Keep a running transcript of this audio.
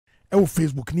ewo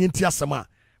Facebook ni enti asema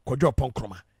Kwadwo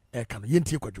Ponkroma kan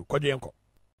yenti Kwadwo yenko.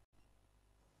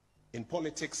 In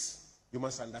politics, you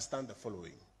must understand the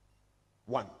following.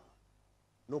 1,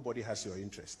 nobody has your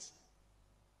interest.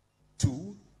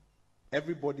 2,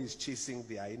 everybody is chasing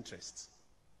their interests.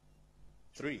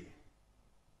 3,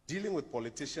 dealing with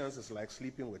politicians is like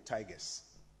sleeping with tigers.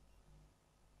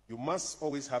 You must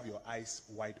always have your eyes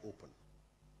wide open.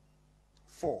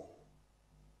 4,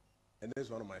 and this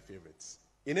is one of my favorites.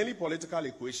 In any political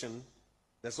equation,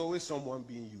 there's always someone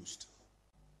being used.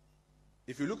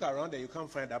 If you look around and you can't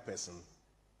find that person,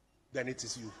 then it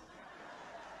is you.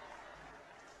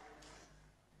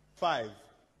 5,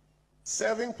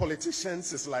 serving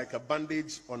politicians is like a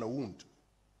bandage on a wound.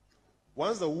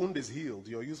 Once the wound is healed,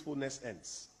 your usefulness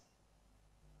ends.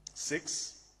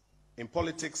 6, in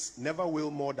politics, never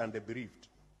will more than the bereaved.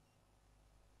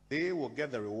 They will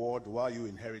get the reward while you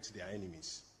inherit their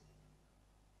enemies.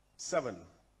 7,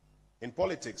 in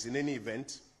politics, in any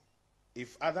event,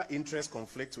 if other interests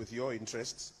conflict with your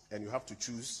interests and you have to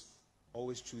choose,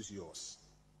 always choose yours.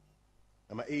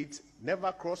 Number 8,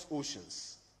 never cross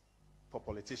oceans for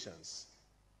politicians.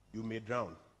 You may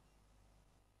drown.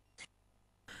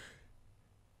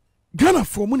 Ghana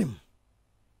for munim.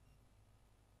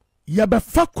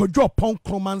 Yabefa Kwadwo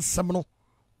Ponkroma nsem no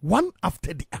one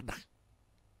after the other.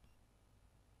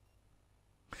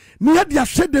 Near dia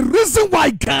said the reason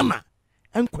why Ghana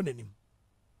and konenim.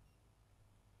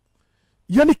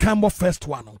 Yani kambo first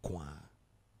one on kwa.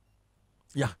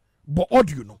 Yeah, but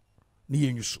audio no. Ni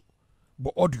yenyusu.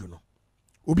 But audio no.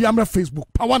 Obi amra Facebook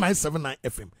Power 979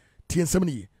 FM.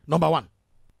 TN70 number 1.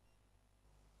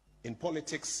 In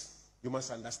politics, you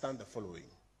must understand the following.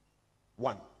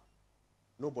 1,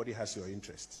 nobody has your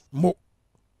interest.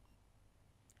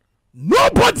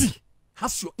 Nobody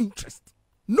has your interest.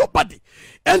 Nobody.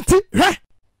 And so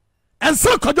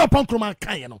Kwadwo Ponkroma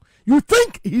kan, you know. You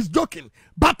think he's joking,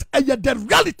 but the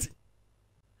reality.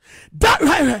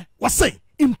 That was saying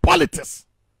in politics.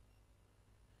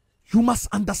 You must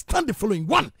understand the following.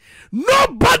 1,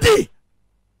 nobody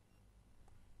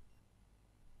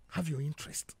have your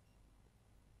interest.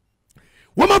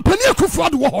 Woman Penny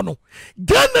Kufuad Wohono,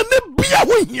 Ghana ne bia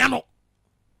wo hia no.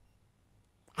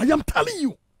 I am telling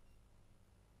you.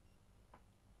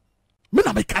 Me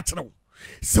na me catch no.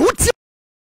 Se wuti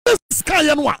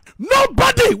sky no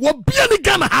nobody will be any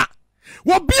Ghana ha.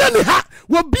 Will be any ha.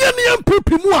 Will be any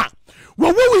NPP mu a.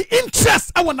 We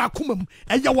interest I wanna come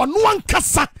and ya wano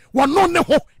ankasa wano ne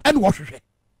ho and wahwehwe.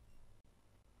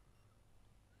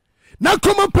 Na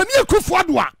koma Penny Kufuad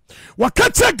wa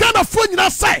kache Ghana fo nyina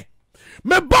say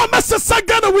me ba mesesa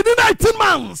Ghana within 18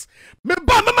 months. Me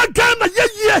ba mama Ghana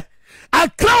ye.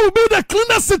 Accra will be the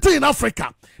cleanest city in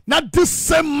Africa. Now this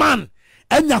same man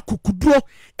enya kukudro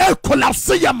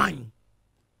collapse ya man.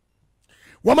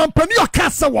 Woman penny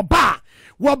okasa woba.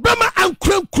 Wobema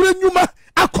ankrenkre nyuma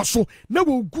akoso na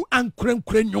wogu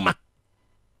ankrenkre nyuma.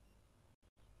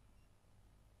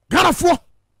 Ghana fo.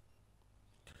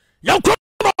 Yanko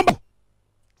no.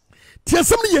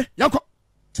 Tiasem ye yanko.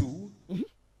 2,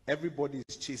 everybody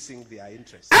is chasing their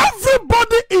interests.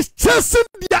 Everybody is chasing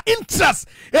their interests.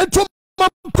 Eto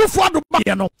Kufuado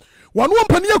ba no. Wanu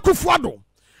mpani Kufuado.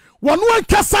 Wanu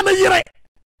ankasa na yire.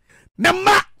 Ne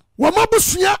ma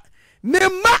wamabusua ne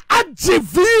ma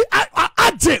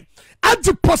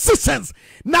aje positions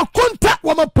na konta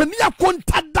wamapani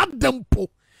konta dadempo.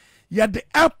 Ya the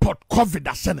airport COVID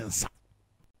asenensa.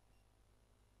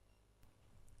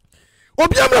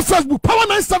 Obiamre Facebook Power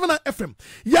 979 FM.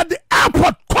 Ya the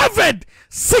airport COVID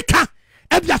sika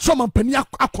ebia choma mpani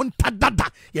akonta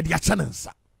dada ya the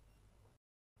asenensa.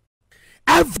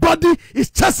 Everybody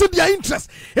is chasing their interest.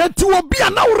 And to be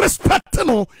now respecting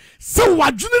no. So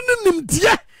what you nim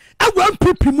dear I want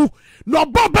people mu no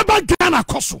baba Ghana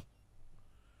koso.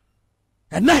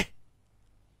 And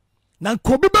na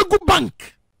Kobe Begu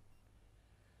Bank.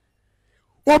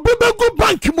 Obi Begu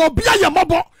Bank mo bia ya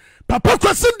mobo. Papa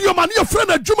kwasin dio mani your friend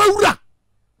adwuma wura.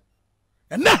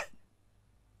 And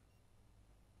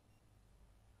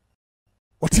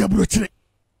what you brochire?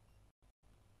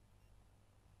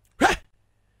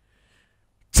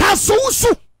 So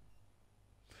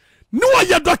no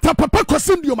ya Dr. Papa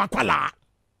kwasin dio makwala.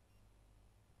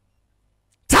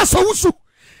 Taso usu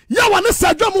ya wane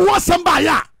sadwa mu ho asamba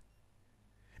ya.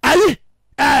 Ayi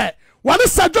wane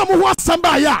sadwa mu ho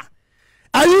asamba ya.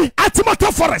 Ayi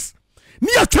Atimoto Forest. Ni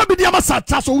ya twabi dia masa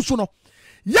taso usu no.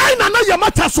 Ya ina na ya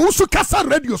mata so usu kasa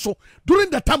radio so during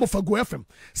the time of Go FM.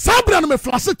 Sabra no me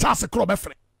flash taso kro be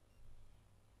fre.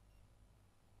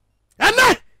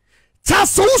 Ene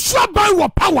taso usu aban wo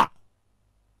power.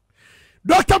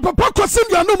 Dr. Papa kwasin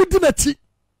dio no mu dinati.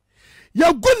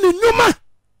 Ya guni nyuma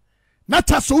na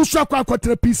cha so usu akwa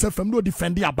akotre peace fm no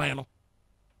defend aban no.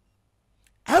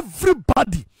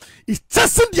 Everybody is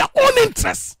chasing their own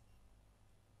interests.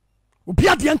 Obi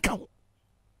ade nka ho.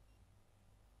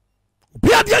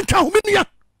 Obi ade nka ho menia.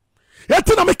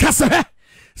 Etu na me kase he.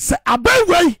 Se aban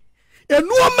wei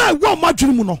enuoma wo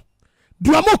madwene mu no.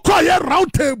 Do mo call ye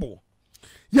round table.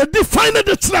 Ye define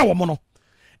the tira wo mo no.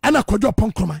 Ana kodwo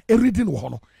ponkroma e reading wo ho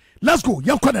no. Let's go.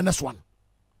 Yanko the next one.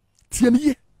 Tie me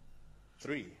ye.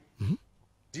 3.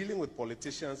 Dealing with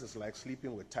politicians is like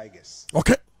sleeping with tigers.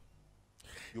 Okay.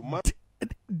 You must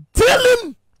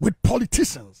dealing with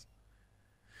politicians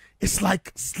is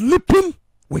like sleeping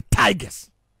with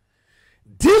tigers.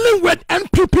 Dealing with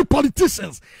NPP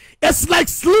politicians is like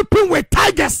sleeping with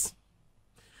tigers.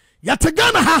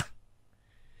 Yategana ha.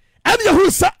 And you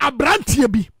say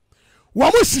abrantie bi.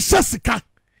 Wamu shisha sika.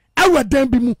 Ewe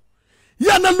dembi mu.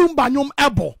 Yana lumba nyom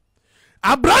ebo.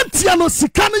 Abrantie no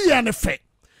sika ni yene fe.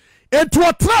 Etu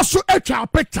otraso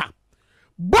echa picture.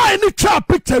 Boy ni cha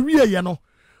picture wiye ye no.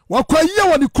 Wakwa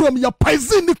ye woni krom ya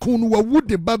paizi ni kunu wa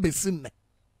wude babe sinne.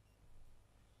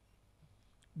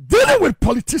 Dealing with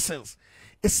politicians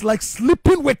is like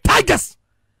sleeping with tigers.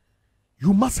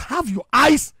 You must have your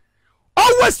eyes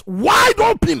always wide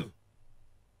open.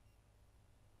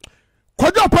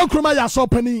 Kodjo pankroma ya so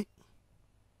pani.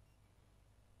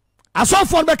 Aso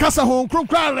for be kasa ho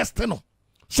kronkra arrest no.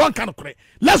 So kan kore.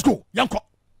 Let's go. Yanko.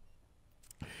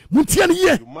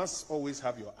 You must always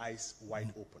have your eyes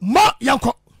wide open. Ma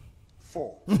yanko.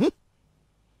 4.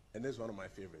 And this is one of my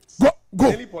favorites. Go.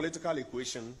 In any political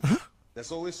equation,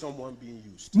 there's always someone being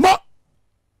used. Ma.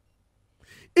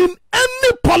 In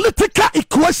any political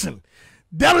equation,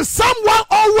 there is someone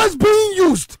always being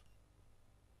used.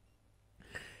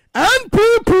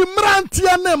 NPP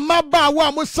mrantia ne maba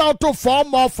wa mo shout for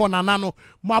more for nanano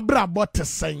mabra bot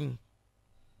saying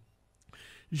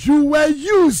you were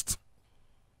used.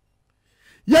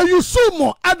 Ya you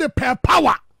sumo at the per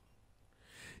power.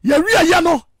 Ya ria ya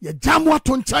no ya jamwa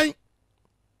to nchen.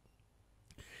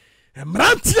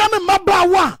 Mrantia ne maba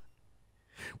wa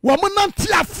mo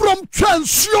nantia from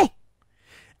transuo.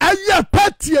 Aye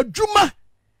party adwuma.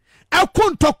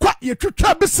 Akontokwa ye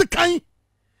twetwa besikan.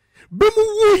 Bimu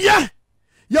wuye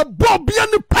ye bobia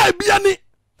ni pa bia ni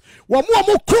wo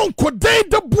mo kronko den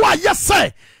de boa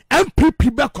yese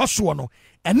NPP be koso no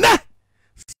ene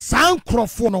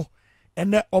sankrofo no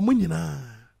ene omo nyina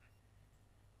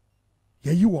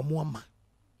ye yi wo mo ama.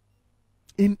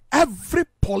 In every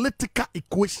political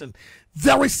equation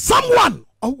there is someone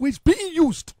always being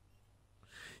used.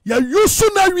 Ye use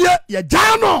na wie ye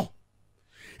jano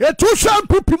etushan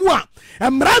pipi mu a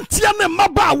emrantia ne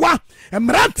mabawa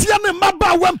emrantia ne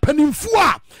mabawa mpanimfu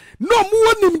a no mu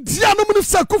wonim dia no mu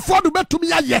sakufo do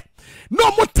betumi aye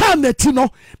no mu tan ati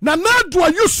no na nado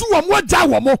ayusu wo mo agya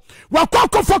wo mo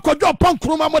wakokofo kodwo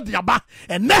pankroma mo de aba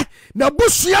ene na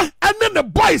busua ene ne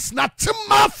boys na team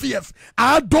mafias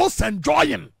are those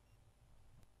enjoying.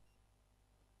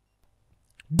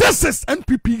 This is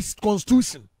NPP's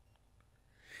constitution.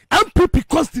 NPP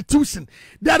constitution,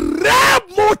 the real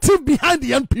motive behind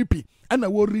the NPP, and I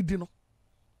will read it.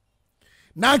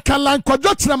 Now, Kalan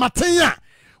Kojotra Mataya,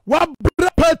 what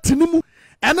Tinimu,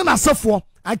 and an Asafo,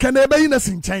 I can never in a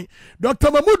sin Dr.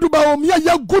 Mamudu Baomia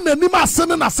Yaguna Nima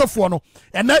Sen and Asafono,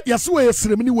 and that Yasua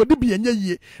ceremony would be a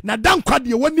ye. Now, down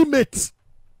Quadia when he met.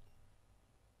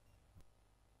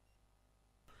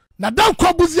 Now, down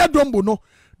Quabuzia Dombono,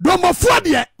 Domo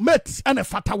Fladia met and a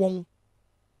fata one.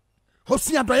 This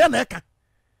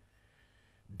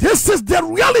is the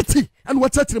reality. And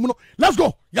what's that? Let's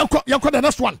go. Yanko, the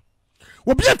next one.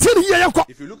 We'll be here. Yanko.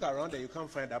 If you look around and you can't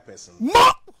find that person,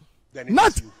 no, then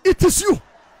it is you.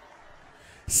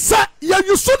 Sir,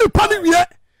 you saw the panny here.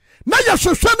 Now you're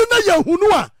so sudden, now you're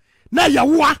hunua. Now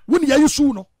you're when you're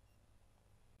soon.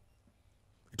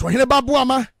 It was Oheneba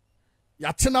Boamah.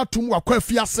 Yatina to more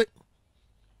fiase.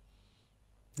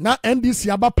 Now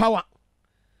NDC about power.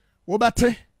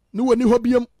 Wobate. No ni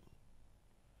hobiam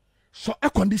so a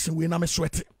condition we na me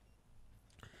sweat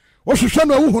o hwehwe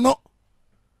no wu no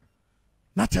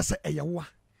na tese eyewa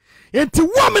enti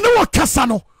wo me no kasa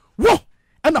no wo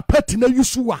na party na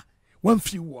yusu a wan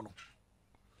fi wo no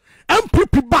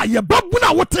MPP ba ye babu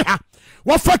na wote ha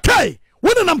wo fakai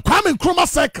woni nam kwame nkroma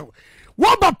circle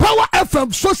wo ba power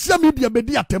FM social media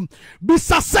bedi atem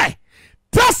bisa say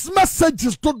test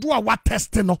messages to do our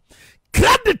test no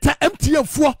credit MTN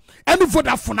for any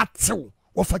Vodafone atew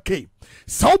ofake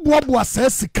so boaboa say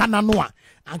sika na no a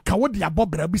anka wo de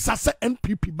abobra bisa say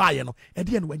NPP baye no e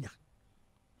de enwanya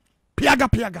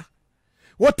piaga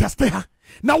wo test ha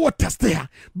na wo test ha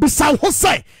bisa ho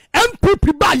say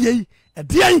NPP baye e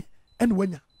de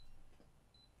enwanya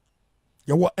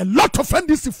There were a lot of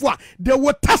NDC for they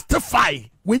will testify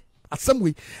with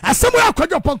assembly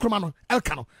akwadwo ponkroma no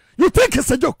elka no. You think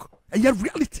it's a joke? A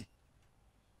reality.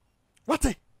 What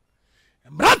eh?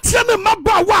 Mrantia ne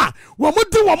mabawa wo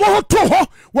mudi wo mo hoto ho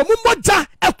wo mo moja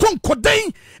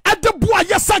ekonkoden adeboa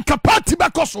yesanka party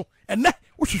bekoso ene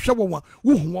wo hwehwe wo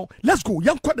wo. Let's go.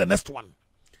 Yanko the next one.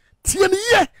 Tieni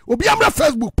ye obi amra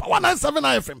Facebook Power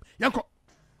 979 FM. Yanko.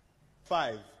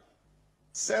 5.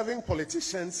 Serving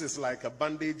politicians is like a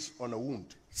bandage on a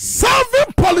wound.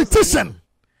 Serving politician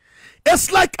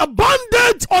is like a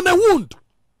bandage on a wound.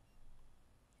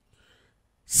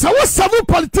 So what serving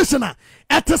politician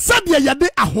at a said yade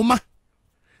ahoma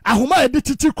yade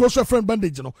titi kroso friend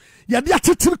bandage no yade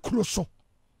atitiri kroso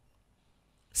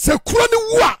se kuro ni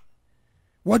wa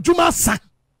wadwuma sa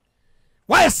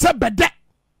why se bede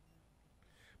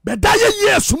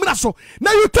ye sumina so.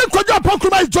 Now you think Kwadwo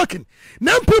Aponkroma is joking.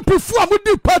 Na NPP fu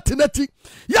amudi party nati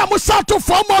ya mo shout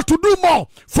for more to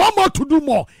do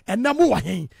more and na mo wa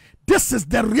hen. This is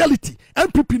the reality.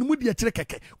 NPP no mudi akire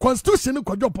keke constitution ni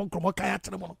Kwadwo Aponkroma kan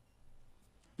akire mo no.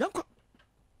 Yanko.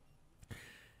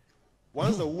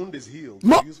 Once the wound is healed,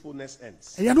 the usefulness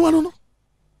ends. E ya no.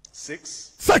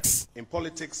 6. In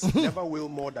politics, never will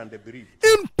more than the bereaved.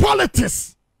 In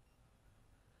politics,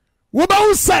 what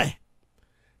about say?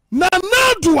 Na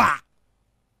nadwa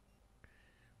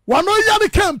wano ya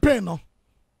campaign no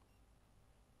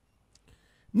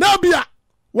nabia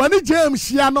wani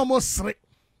James ya no mosre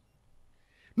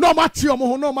no mati omo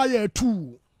ho no ma ya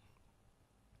tu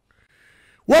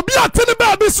wobi atene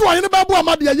ba bi so yin ba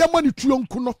Boamah de ya mani tuo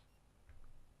nku no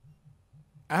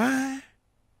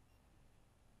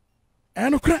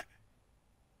eno kra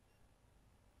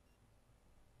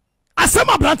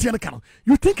asema brant ye kan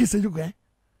you think it's a joke eh?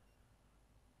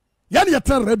 Yani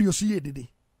yatan radio si ye dede.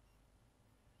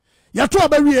 Yato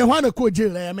abawi e hwan ko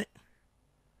jail ya me.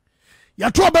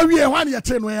 Yato abawi e hwan ya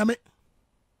no ya me.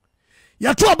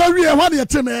 Yato abawi e hwan ya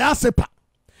no ya sepa.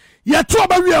 Yato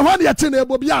abawi e hwan ya no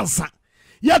ebobi ansa.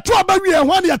 Yato abawi e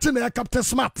hwan ya no ya Captain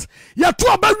Smart. Yato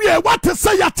abawi e what to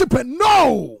say yatipe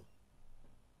no.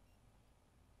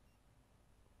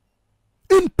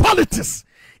 In politics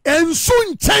and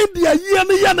soon change the ye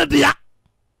dia.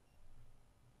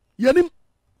 Yanim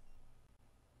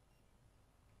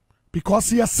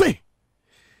because you say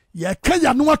ye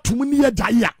kaya no atum ni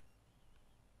agya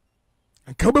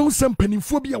and ka be usem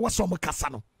panimfo bi a waso mo kasa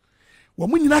no wo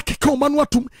mo nyina keka o ma no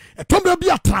atum etomra bi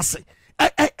atrase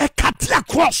kate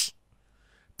across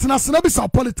tenase na bi sa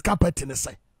political party ne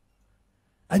say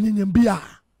anyanyam bia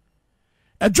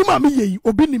adwuma me yi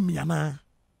obi ni miana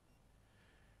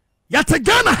yate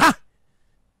Ghana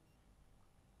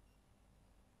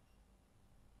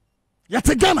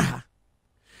ha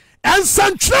and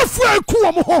santrefo eku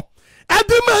wo mo ho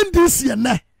edema ndisi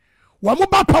ene wo mo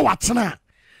ba power tena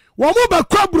wo mo ba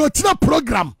kwabro tena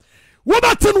program wo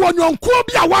ba ten wo nyonko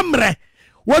bi a wamre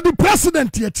wo di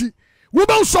president yati wo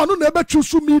ba so no na e betwu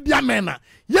su media men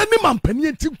ye ni mampani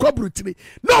enti kwabro tire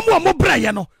no mo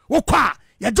braye no wo kwa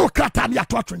ye je krata na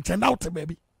yato atwenchen out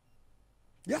baby.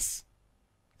 Yes,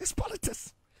 it's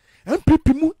politics.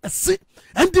 NPP mu esi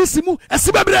NDC mu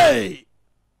esi bebre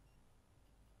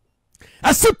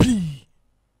asipi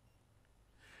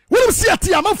wonu si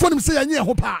ati amanfo nim se yanye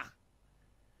ho pa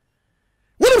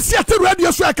wonu si ati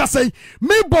radio so aka say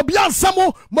me bobi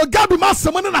ansamo mo gabi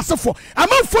masamo ne nasefo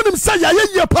amanfo nim se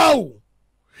yaye pa o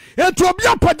ento obi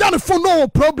apada ne fo no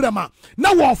problem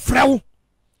na wo frew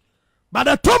but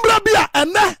the tombra bia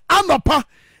ene anopa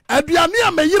aduane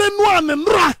a meyire no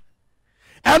anenra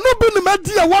eno bi ne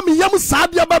madi a wa me yam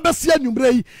saade ababese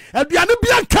anwumre yi aduane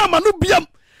bia nka ma no biam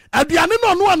aduane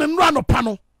no anenra no pa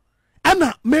no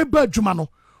ana meba adwuma no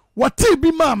wati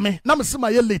bi ma me na me sema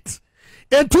ye late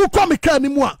ento ko me ka ni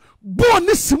mu a bo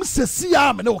ni sim sesi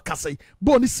a me ne wakasai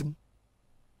bo ni sim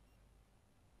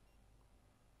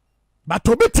but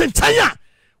obi tenchanya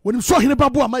woni so Oheneba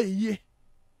Boamah ye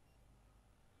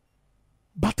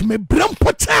but me bram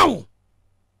potel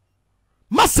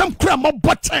masam kura mo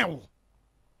botel.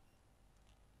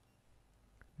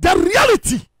 The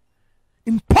reality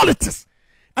in politics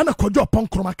and a Kwadwo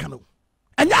Aponkroma kanu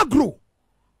anya grow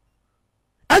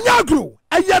anya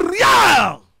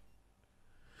real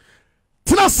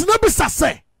tina sinabisa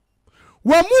se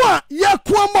wa mu a ye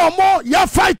kwama mo ya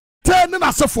fight ne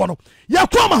na sefo no ye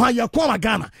kwama ha ye kwama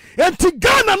Ghana enti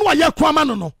Ghana no ye kwama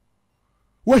no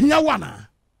wo hia wana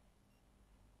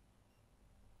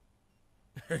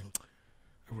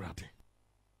ready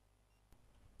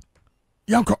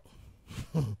yanko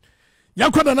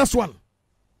yanko the next one.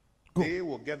 Go. They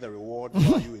will get the reward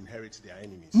while you inherit their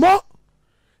enemies. More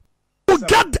will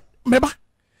get they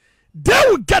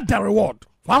will get the reward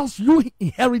Whilst you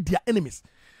inherit their enemies.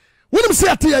 When you say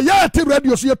at the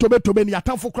radio, so you to be a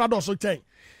town for crowd also chain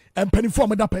and penny for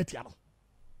me that petiano.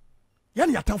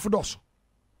 Yan ya town for dos.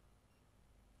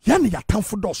 Yan ya town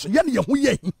for dos. Yan ya who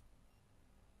ye.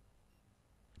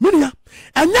 Minia,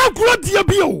 and ya grow dear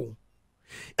bio.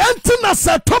 Entina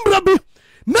sa tombrabi,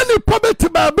 nani poverty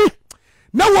baby.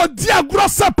 Now what dear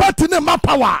grossa party ne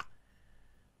mapawa.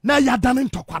 Now ya done in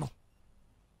Tokwano.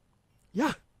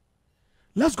 Yeah.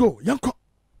 Let's go. Yanko.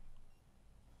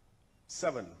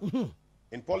 7.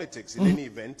 In politics, in any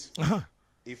event,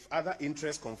 if other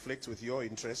interests conflict with your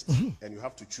interest and you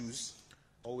have to choose,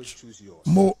 always choose yours.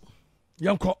 Mo.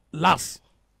 Yanko. Last.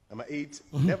 Number 8.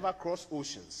 Never cross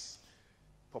oceans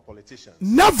for politicians.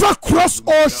 Never cross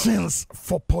oceans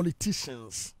for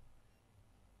politicians.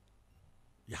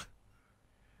 Yeah.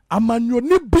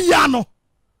 Amanyoni biano.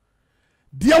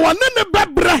 Dia wanene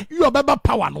bebre you beba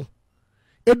power no.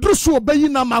 Edrusu obeyi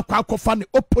na makwa akofa ne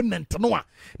opponent no a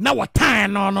na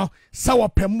watan no sa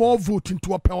wope more vote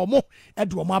into ope omo e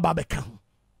de omo aba beka ho.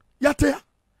 Yate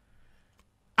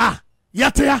ya.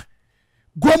 Yate ya.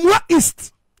 Gomwa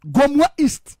East.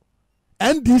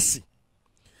 NDC.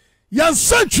 Yan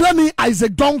centrally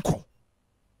Isaac Donko.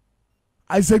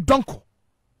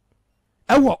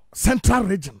 Ewo Central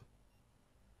Region.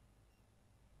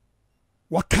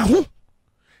 Wakaho.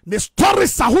 The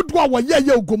stories ahudwa wa ye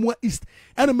Gomwa East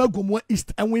and ma Gomwa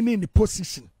East and winning the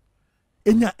position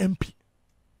in your MP.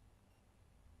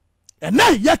 And now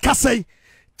ya ka say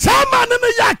chairman na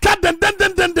ya ka den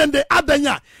de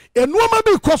adanya enuoma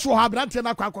bi koso ha brante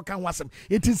na kwa kan wasem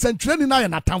it is centrally na ya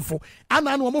natamfo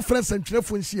ana no mo friend centrally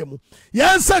fo nhie mu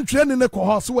ya centrally ne ko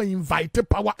ho so we invite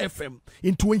Power FM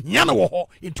into hia na wo ho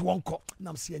into wonko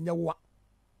nam se anya wo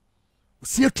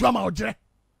sie tuama ogere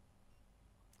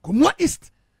Gomwa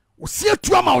East o sie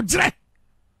tuama ogere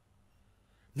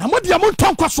na mo dia mo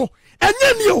ntonkwa so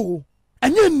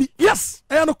enye ni yes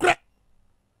no kre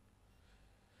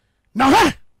na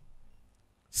ha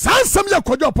sansam ya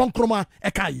kojo ponkroma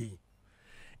ekayi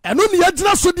eno ni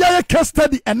yagina so dia ye case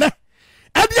study ene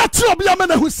ade ati obi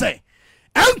amana hu se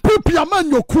NPP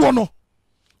amanyokuo no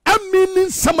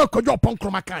amini sama kojo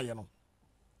ponkroma kaye no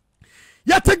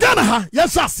yategana ha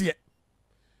yesase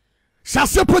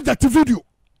shase project video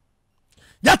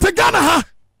yategana ha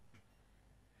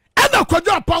ena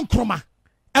kojo ponkroma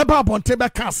eba bonte be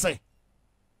ka se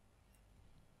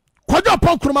kojo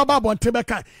ponkroma ba bonte be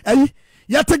ka ayi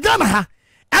yategana ha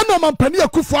eno mampani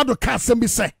akufuado ka asem bi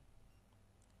se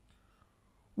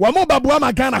wa mo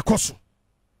Boamah Ghana koso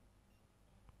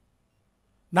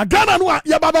na Ghana no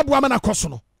ya Boamah na koso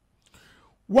no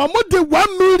wa mo de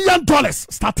 $1 million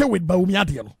started with Boamah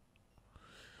de no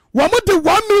wa mo de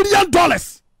 $1 million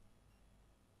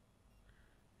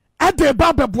ade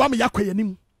Boamah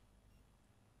yakoyanim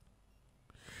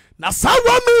na sa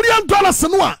 $1 million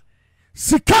no a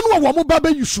sika no wa mo baba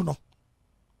yusu no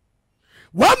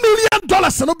 $1 million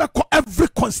no be every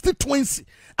constituency.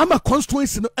 I'm a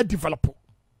constituency no a developer.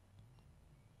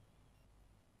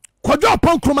 Kojo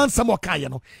upon Kroman Samo Kaya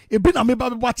no. Ebi na me ba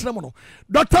watch them no.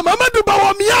 Dr. Mamadou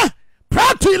Bawumia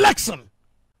prior to election.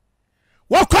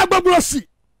 Wako Babrosi.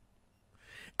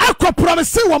 Ako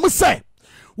promise wa mu say.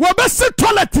 Wo be se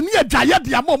toilet ni agaya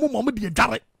dia mo di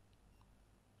agare.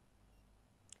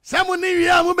 Se mo ni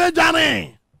wi mu be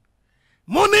jare.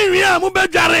 Mo ni wi mu be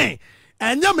jare.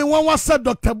 And Yami said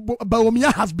Dr.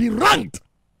 Boamah has been ranked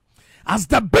as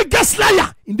the biggest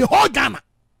liar in the whole Ghana.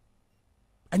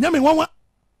 And Yami now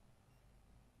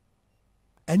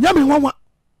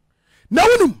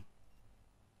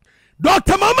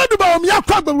Dr. Boamah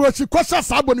Kwagberosi Kwasa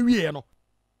Saboni wie no.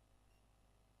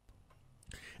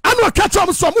 Anu catch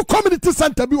am so mu community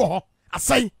center bi wo ho.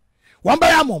 Asai. Wan ba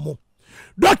ya momo.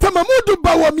 Dr.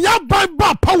 Boamah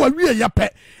ba power wie yepe.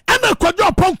 Ana kwajo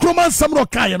upon Kroman Samro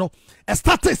kan no.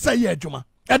 Started say ye adwuma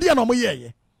e de na mo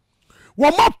ye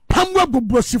wo ma pamwa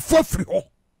bubrosifo free ho.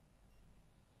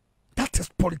 That is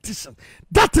politician,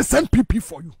 that is NPP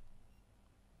for you.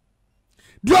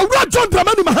 The original John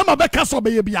Dramani Mahama beka so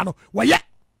be ye bia no wo ye,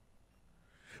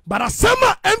 but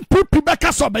asema NPP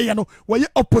beka so be ye no wo ye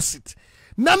opposite.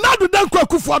 Na nadu dan kwa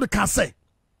kufu adu kan say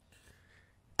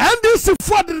NDC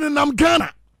for the nam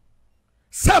Ghana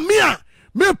samia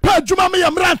me pa adwuma me ye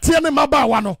mrantie ne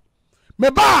mabawa no me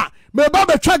ba be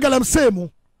twagalam semu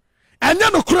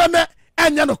enya no kura ne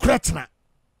enya no kura tena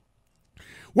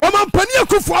wo mampani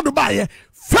akufu ado baye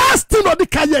first thing odi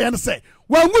kaye ye ne say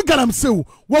wo ngu galam sewu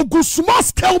wo go small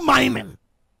scale mining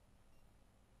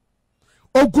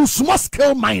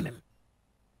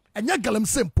enya galam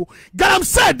sempo galam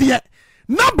se de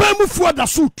na ba mufu da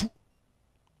sutu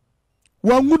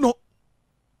wo ngu no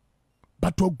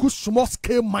but wo go small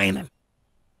scale mining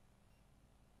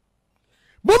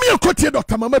Bomi Kotie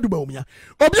Dr. Mamadou Bawumia.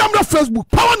 Obiamra Facebook,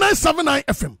 Power 979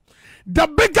 FM. The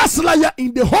biggest liar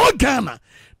in the whole Ghana,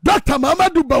 Dr.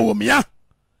 Mamadou Bawumia.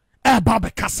 Baba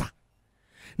Kasa.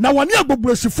 Na wani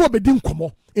agbobulosifo bedim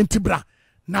komo intibra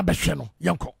na behwe no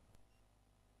yanko.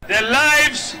 The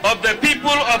lives of the people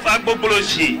of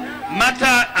Agboboloshi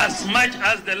matter as much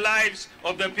as the lives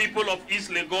of the people of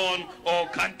East Legon or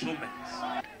cantonments.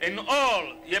 In all,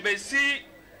 you may see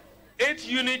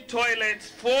 8-unit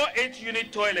toilets, 4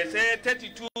 8-unit toilets,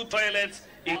 32 toilets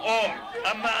in all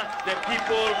among the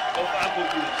people of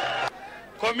Agboboloshi.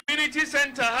 Community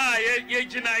center ha ye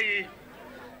jinayi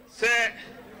say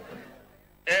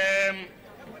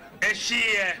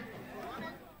Eshie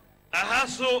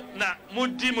Ahaso na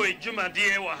mudimo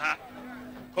ejumadiye waha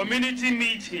community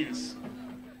meetings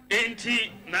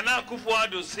enti Nana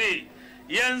Akufo-Addo say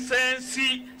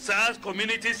yensensi SAS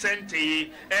community center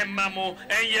emamo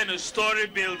enye no story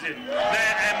building na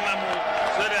emamo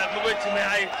so that mubetime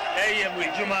ayem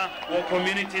ejuma or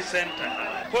community center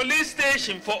police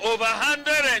station for over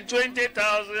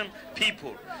 120,000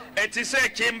 people. It is a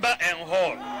chamber and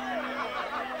hall.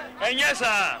 And yes,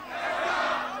 sir,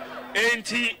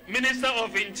 Minister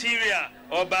of Interior,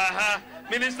 Obaha,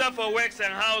 Minister for Works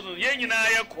and Housing, Yenina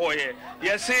Koye,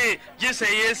 yes, say, just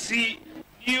say, yes,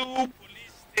 new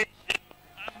police station.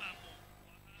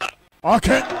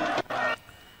 Okay.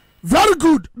 Very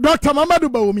good, Dr. Mamadou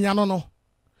Bawumia no.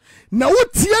 Na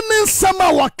utiene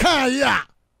sama wakaya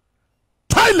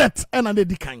toilet and an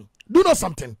edikan. Do you know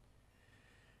something?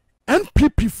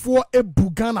 NPP for a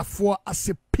Bugana for as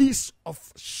a piece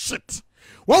of shit.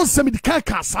 One semi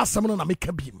kaka sasamano na make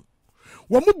beam.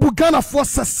 Wamu Bugana for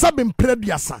sa sabin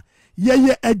prediasa.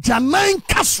 Ye a janine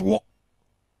caswo.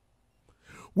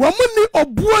 Wamuni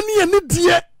obuani and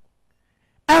idie.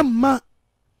 Emma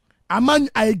aman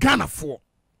a Ghana for.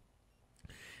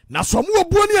 Na so mu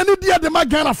obuani and idie de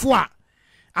magana for.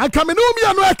 And kamenumi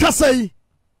ano ekasei.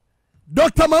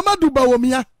 Dr. Mamadou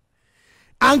Bawumia.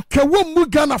 Anke wo mu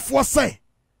Ghana for say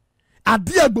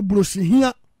ade agbobrosi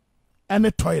hia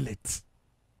ene toilet